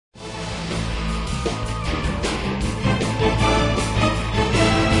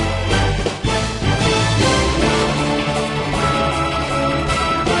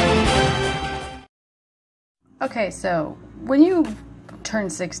Okay, so when you turn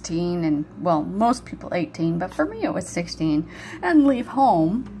 16, and well, most people 18, but for me it was 16, and leave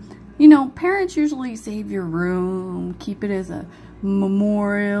home, you know, parents usually save your room, keep it as a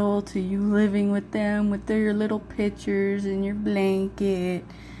memorial to you living with them, with their little pictures and your blanket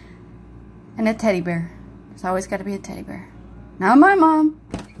and a teddy bear. There's always got to be a teddy bear. Not my mom.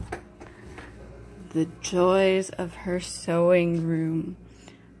 The joys of her sewing room.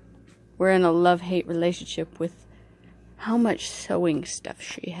 We're in a love-hate relationship with how much sewing stuff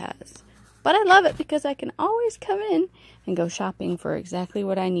she has. But I love it because I can always come in and go shopping for exactly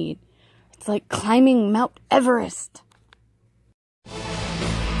what I need. It's like climbing Mount Everest.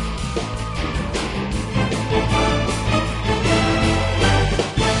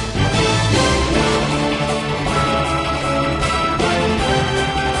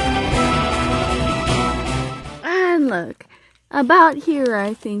 And look, about here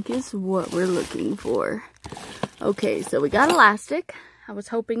I think is what we're looking for. Okay, so we got elastic. I was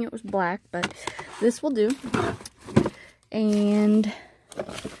hoping it was black, but this will do. And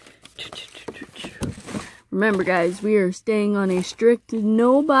remember guys, we are staying on a strict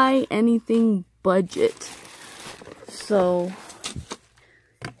no buy anything budget. So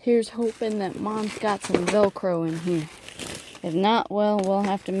here's hoping that Mom's got some Velcro in here. If not, well, we'll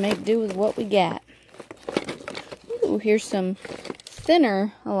have to make do with what we got. Ooh, here's some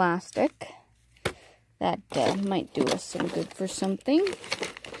thinner elastic. That might do us some good for something.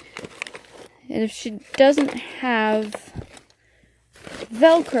 And if she doesn't have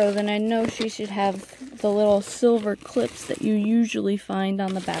Velcro, then I know she should have the little silver clips that you usually find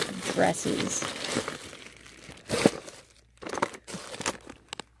on the back of dresses.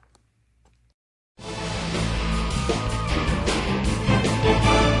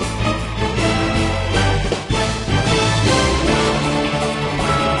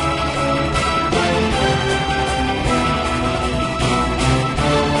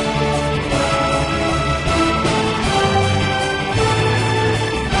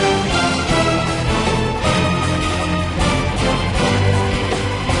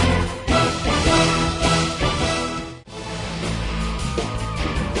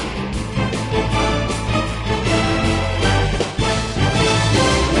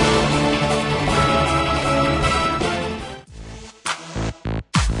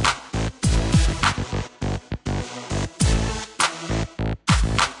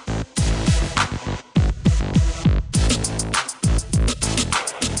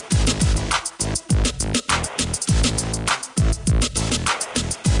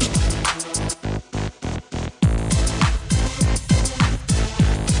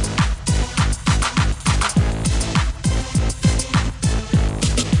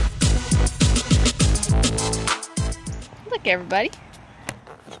 Look, everybody,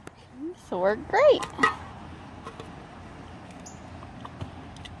 this will work great.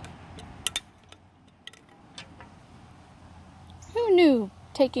 Who knew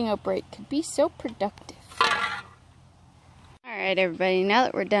taking a break could be so productive? Alright everybody, now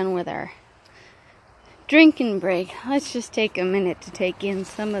that we're done with our drinking break, let's just take a minute to take in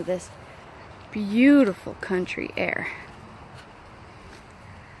some of this beautiful country air.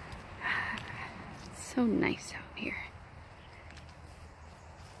 It's so nice out here.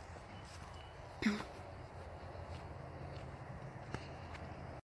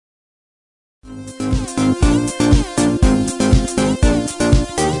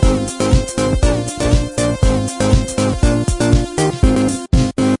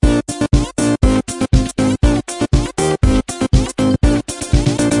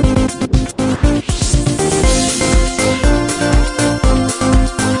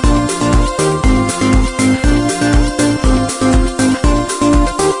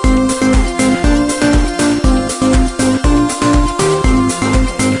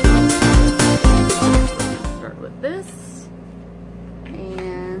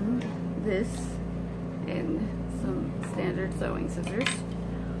 Sewing scissors.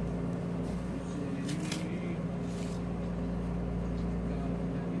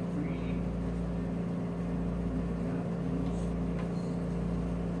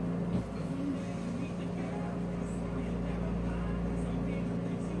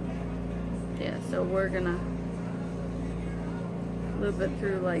 Yeah, so we're gonna loop it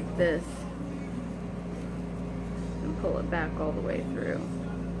through like this and pull it back all the way through.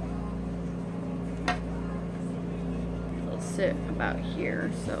 Sit about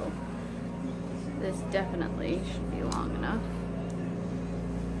here, so this definitely should be long enough.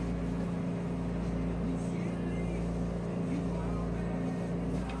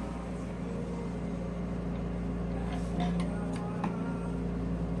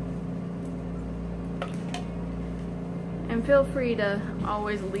 And feel free to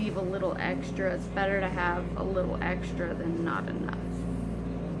always leave a little extra. It's better to have a little extra than not enough.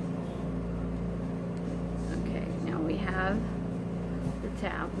 Okay, now we have the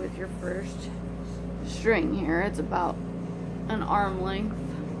tab with your first string here. It's about an arm length,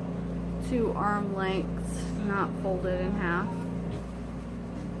 2 arm lengths, not folded in half.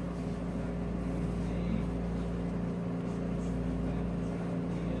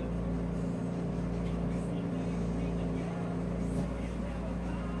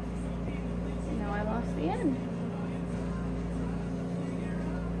 Now I lost the end.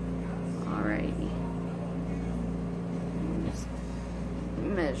 Alrighty. Just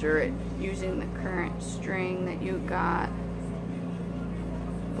measure it using the current string that you got.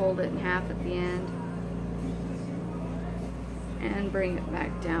 Fold it in half at the end and bring it back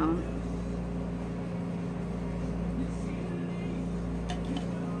down.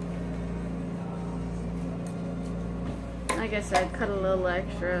 Like I said, cut a little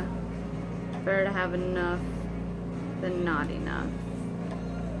extra. Better to have enough than not enough.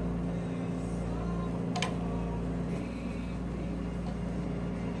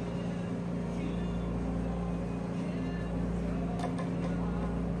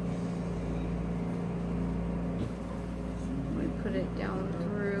 Put it down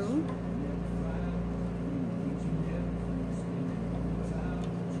through.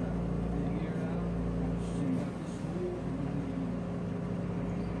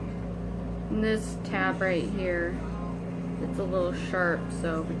 And this tab right here, it's a little sharp,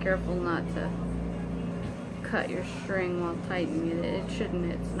 so be careful not to cut your string while tightening it. It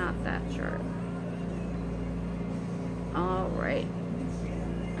shouldn't, it's not that sharp. Alright.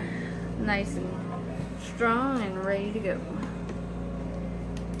 Nice and strong and ready to go.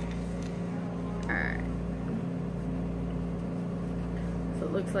 Alright, so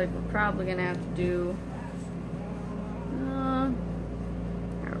it looks like we're probably gonna have to do, how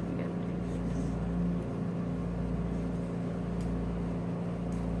are we gonna do this?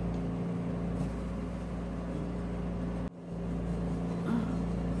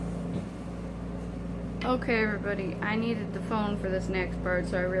 Okay everybody, I needed the phone for this next part,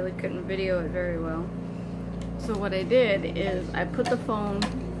 so I really couldn't video it very well. So what I did is I put the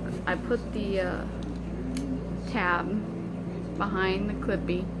tab behind the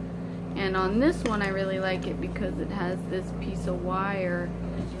clippy, and on this one I really like it because it has this piece of wire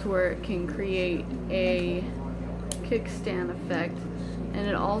to where it can create a kickstand effect, and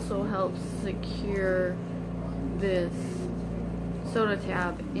it also helps secure this soda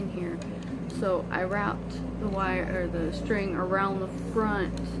tab in here. So I wrapped the wire or the string around the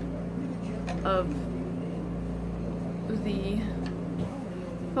front of the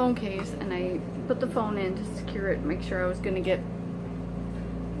phone case, and I put the phone in to secure it, make sure I was going to get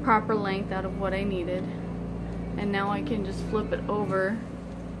proper length out of what I needed. And now I can just flip it over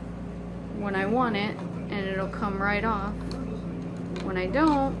when I want it, and it'll come right off. When I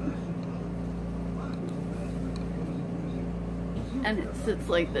don't, and it sits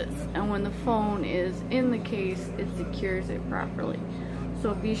like this, and when the phone is in the case, it secures it properly.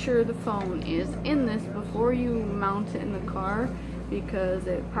 So be sure the phone is in this before you mount it in the car, because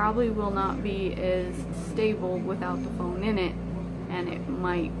it probably will not be as stable without the phone in it, and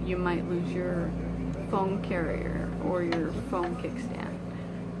you might lose your phone carrier or your phone kickstand,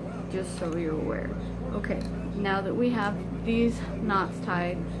 just so you're aware. Okay, now that we have these knots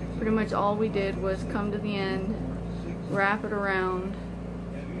tied, pretty much all we did was come to the end, wrap it around,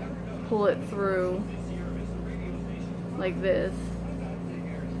 pull it through like this,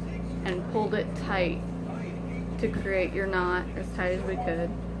 and pulled it tight to create your knot as tight as we could.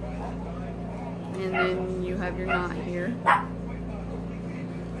 And then you have your knot here.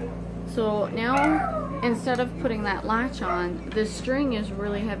 So now, instead of putting that latch on, this string is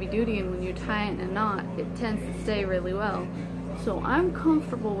really heavy duty, and when you tie it in a knot, it tends to stay really well. So I'm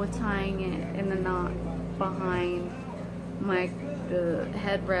comfortable with tying it in the knot behind the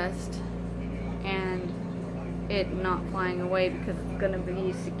headrest and it not flying away, because it's going to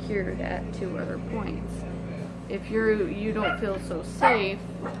be secured at 2 other points. If you don't feel so safe,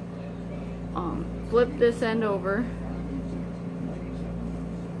 flip this end over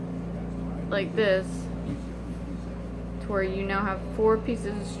like this, to where you now have 4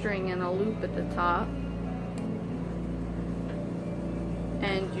 pieces of string and a loop at the top,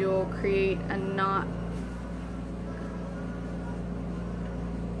 and you'll create a knot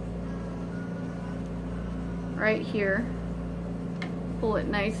right here. Pull it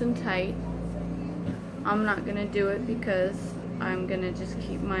nice and tight. I'm not gonna do it because I'm gonna just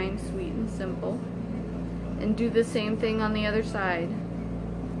keep mine sweet and simple, and do the same thing on the other side.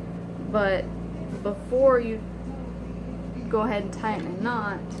 But before you go ahead and tie it in a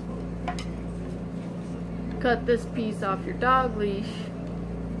knot. Cut this piece off your dog leash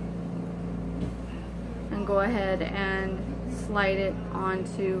and go ahead and slide it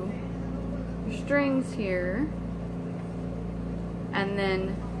onto your strings here, and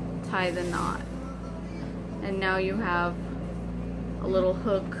then tie the knot. And now you have a little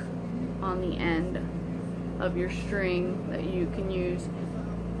hook on the end of your string that you can use,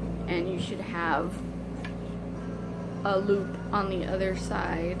 and you should have a loop on the other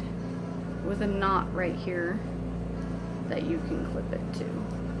side with a knot right here that you can clip it to.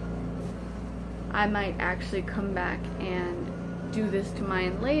 I might actually come back and do this to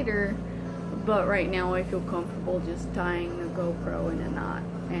mine later, but right now I feel comfortable just tying the GoPro in a knot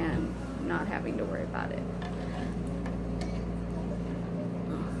and not having to worry about it.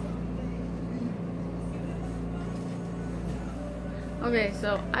 Okay,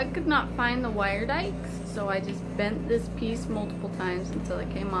 so I could not find the wire dikes, so I just bent this piece multiple times until it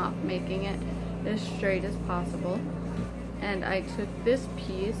came off, making it as straight as possible. And I took this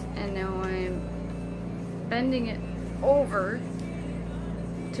piece and now I'm bending it over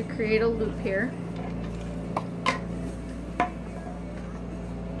to create a loop here.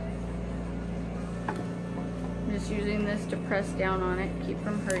 I'm just using this to press down on it, keep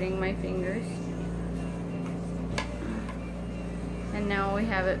from hurting my fingers. And now we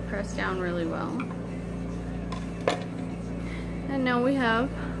have it pressed down really well. And now we have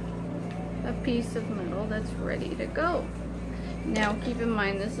a piece of metal that's ready to go. Now keep in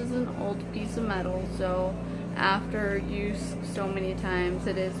mind, this is an old piece of metal, so after use so many times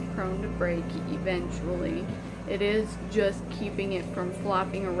it is prone to break eventually. It is just keeping it from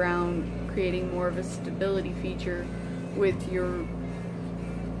flopping around, creating more of a stability feature with your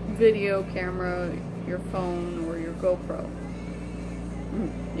video camera, your phone, or your GoPro.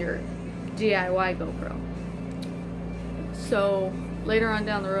 Your DIY GoPro. So later on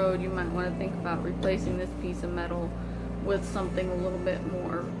down the road you might want to think about replacing this piece of metal with something a little bit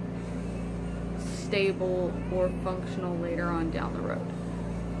more stable or functional later on down the road.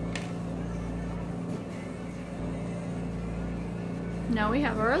 Now we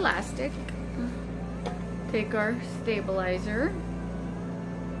have our elastic. Take our stabilizer,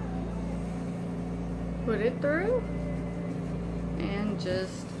 put it through, and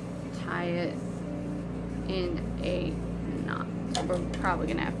just tie it in a knot. So we're probably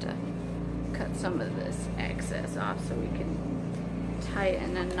gonna have to cut some of this excess off so we can tie it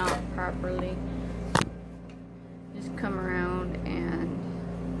in a knot properly. Just come around and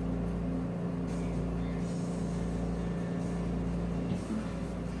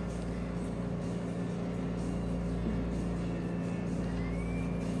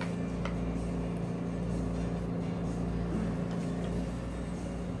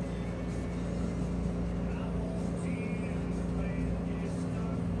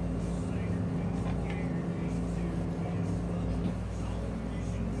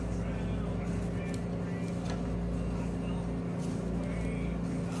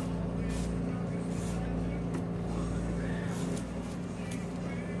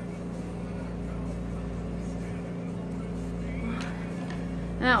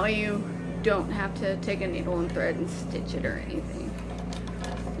that way you don't have to take a needle and thread and stitch it or anything.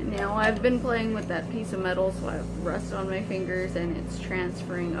 And now I've been playing with that piece of metal, so I have rust on my fingers and it's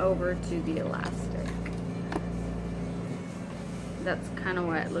transferring over to the elastic. That's kind of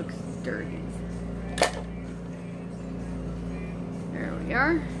why it looks dirty. There we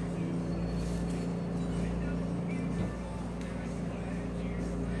are.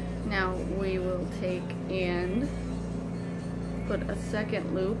 Now we will take and put a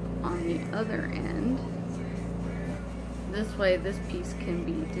second loop on the other end. This way this piece can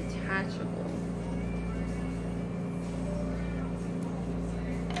be detachable.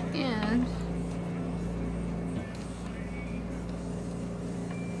 And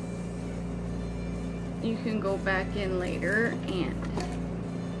you can go back in later and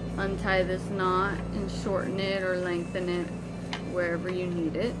untie this knot and shorten it or lengthen it wherever you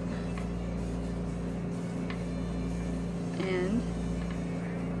need it. And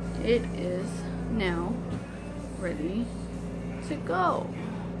it is now ready to go.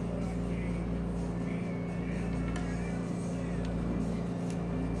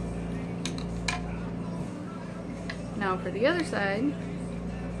 Now for the other side,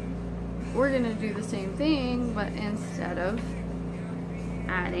 we're going to do the same thing, but instead of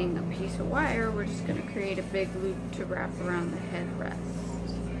adding a piece of wire, we're just going to create a big loop to wrap around the headrest.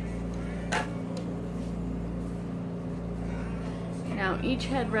 Now each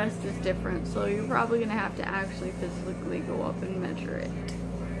headrest is different, so you're probably going to have to actually physically go up and measure it.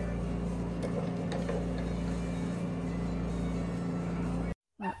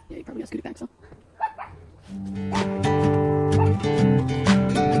 you probably got to scoot it back, so.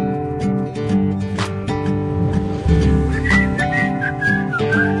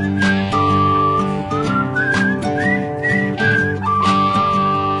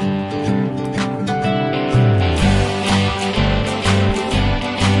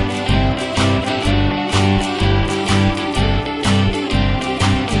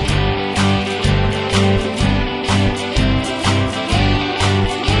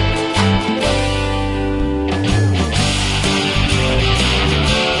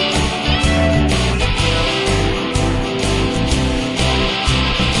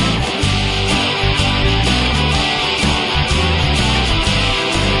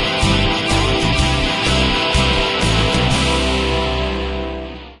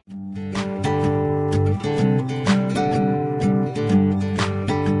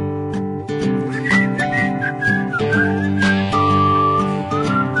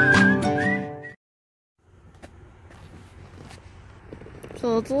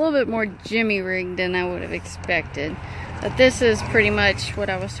 So it's a little bit more jimmy rigged than I would have expected. But this is pretty much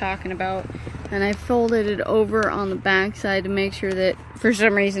what I was talking about. And I folded it over on the back side to make sure that, for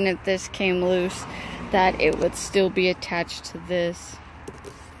some reason, if this came loose, that it would still be attached to this.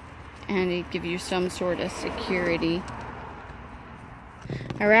 And it'd give you some sort of security.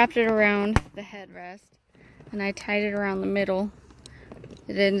 I wrapped it around the headrest. And I tied it around the middle.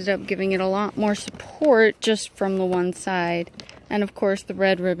 It ended up giving it a lot more support just from the one side. And of course the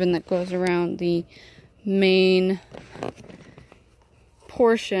red ribbon that goes around the main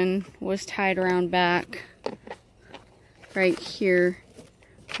portion was tied around back right here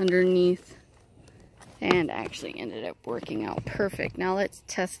underneath, and actually ended up working out perfect. Now let's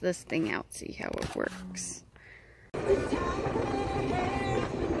test this thing out, see how it works.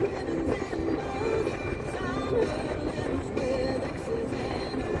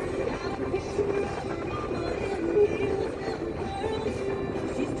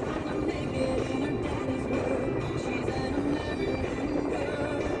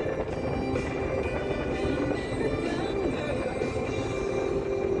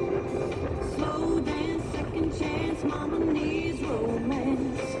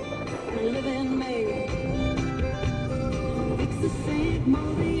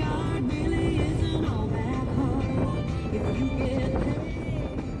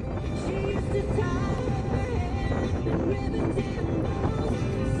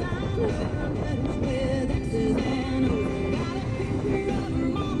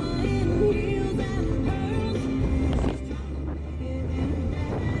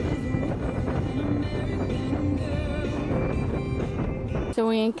 So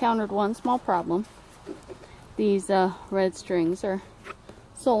we encountered one small problem. These red strings are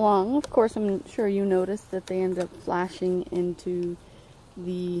so long. Of course, I'm sure you noticed that they end up flashing into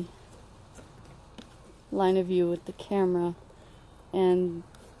the line of view with the camera, and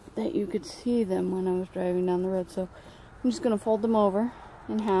that you could see them when I was driving down the road. So I'm just going to fold them over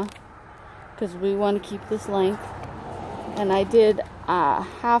in half because we want to keep this length. And I did a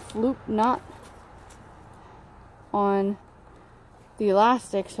half loop knot on the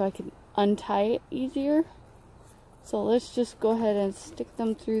elastic so I could untie it easier. So let's just go ahead and stick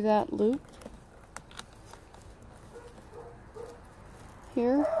them through that loop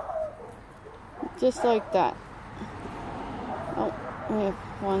here, just like that. Oh, we have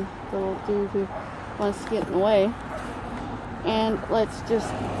one little dude who wants to get in the way, and let's just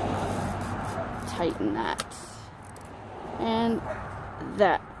tighten that, and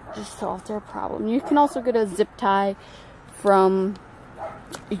that just solved our problem. You can also get a zip tie from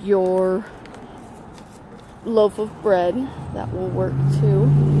your loaf of bread. That will work too.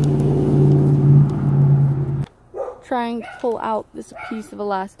 Trying to pull out this piece of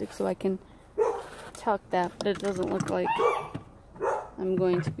elastic so I can tuck that, but it doesn't look like I'm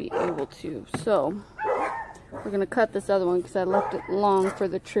going to be able to. So we're going to cut this other one because I left it long for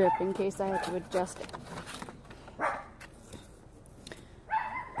the trip in case I had to adjust it.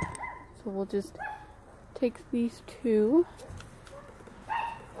 So we'll just take these two,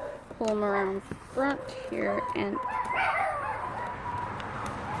 pull them around front here, and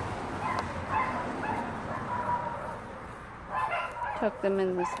tuck them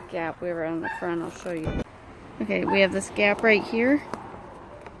in this gap we have on the front. I'll show you. Okay, we have this gap right here,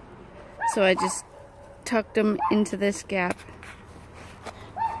 so I just tucked them into this gap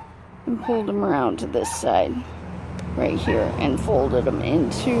and pulled them around to this side right here and folded them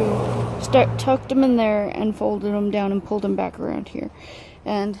tucked them in there and folded them down and pulled them back around here.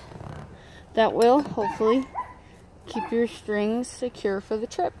 And that will hopefully keep your strings secure for the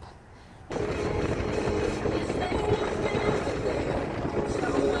trip.